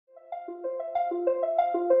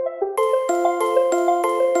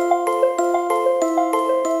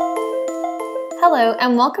Hello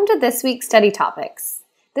and welcome to this week's study topics.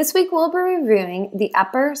 This week we'll be reviewing the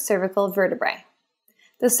upper cervical vertebrae.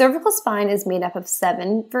 The cervical spine is made up of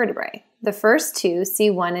 7 vertebrae. The first 2,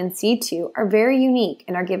 C1 and C2, are very unique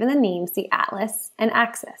and are given the names the atlas and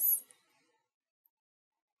axis.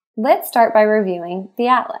 Let's start by reviewing the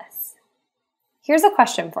atlas. Here's a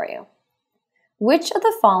question for you. Which of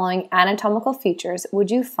the following anatomical features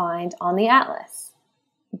would you find on the atlas?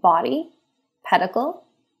 Body, pedicle,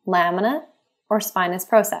 lamina, or spinous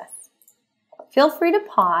process? Feel free to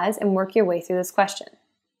pause and work your way through this question.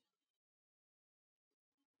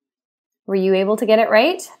 Were you able to get it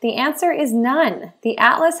right? The answer is none. The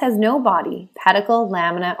atlas has no body, pedicle,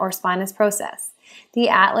 lamina, or spinous process. The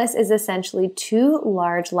atlas is essentially 2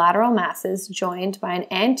 large lateral masses joined by an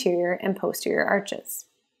anterior and posterior arches.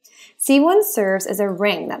 C1 serves as a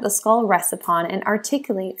ring that the skull rests upon and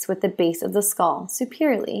articulates with the base of the skull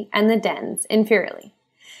superiorly and the dens inferiorly.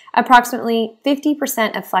 Approximately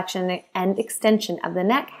 50% of flexion and extension of the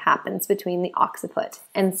neck happens between the occiput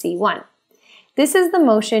and C1. This is the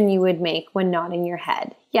motion you would make when nodding your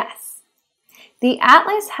head, yes. The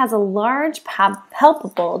atlas has a large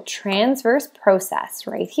palpable transverse process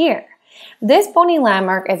right here. This bony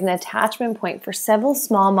landmark is an attachment point for several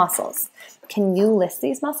small muscles. Can you list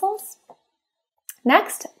these muscles?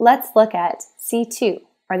 Next, let's look at C2,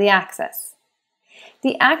 or the axis.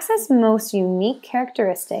 The axis' most unique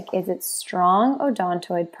characteristic is its strong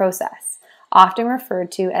odontoid process, often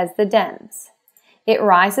referred to as the dens. It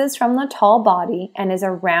rises from the tall body and is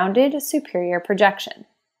a rounded superior projection.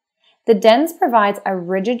 The dens provides a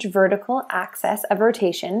rigid vertical axis of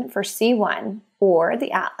rotation for C1, or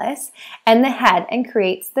the atlas, and the head and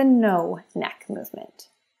creates the no neck movement.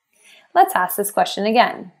 Let's ask this question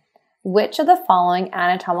again. Which of the following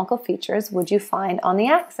anatomical features would you find on the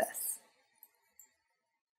axis?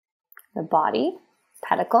 The body,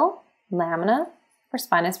 pedicle, lamina, or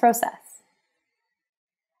spinous process?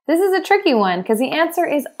 This is a tricky one because the answer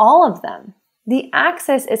is all of them. The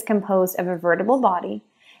axis is composed of a vertebral body,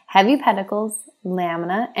 heavy pedicles,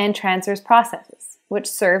 lamina, and transverse processes, which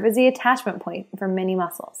serve as the attachment point for many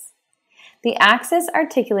muscles. The axis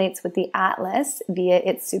articulates with the atlas via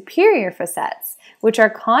its superior facets, which are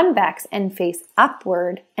convex and face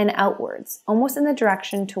upward and outwards, almost in the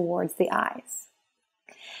direction towards the eyes.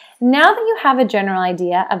 Now that you have a general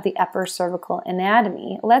idea of the upper cervical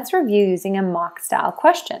anatomy, let's review using a mock-style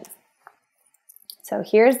question. So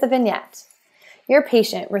here's the vignette. Your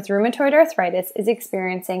patient with rheumatoid arthritis is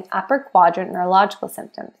experiencing upper quadrant neurological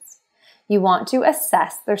symptoms. You want to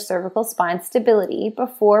assess their cervical spine stability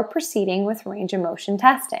before proceeding with range of motion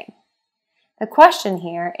testing. The question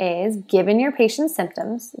here is, given your patient's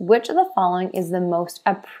symptoms, which of the following is the most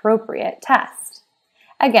appropriate test?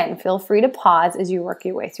 Again, feel free to pause as you work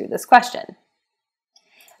your way through this question.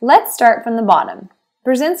 Let's start from the bottom.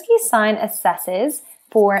 Brzezinski's sign assesses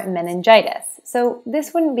for meningitis, so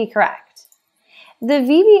this wouldn't be correct. The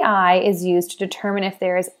VBI is used to determine if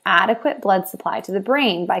there is adequate blood supply to the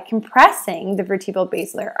brain by compressing the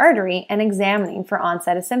vertebrobasilar artery and examining for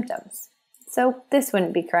onset of symptoms. So this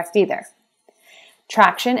wouldn't be correct either.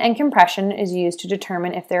 Traction and compression is used to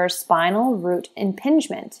determine if there is spinal root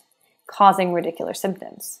impingement causing radicular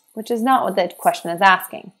symptoms, which is not what the question is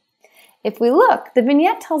asking. If we look, the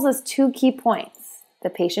vignette tells us 2 key points. The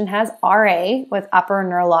patient has RA with upper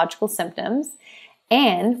neurological symptoms,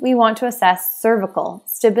 and we want to assess cervical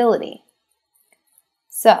stability.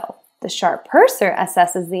 So, the sharp cursor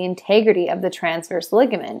assesses the integrity of the transverse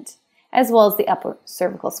ligament, as well as the upper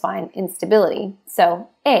cervical spine instability, so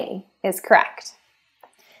A is correct.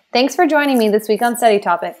 Thanks for joining me this week on Study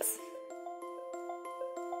Topics.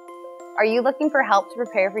 Are you looking for help to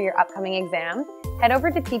prepare for your upcoming exam? Head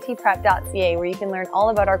over to ptprep.ca where you can learn all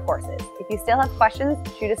about our courses. If you still have questions,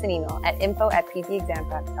 shoot us an email at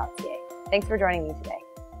info@ptexamprep.ca. Thanks for joining me today.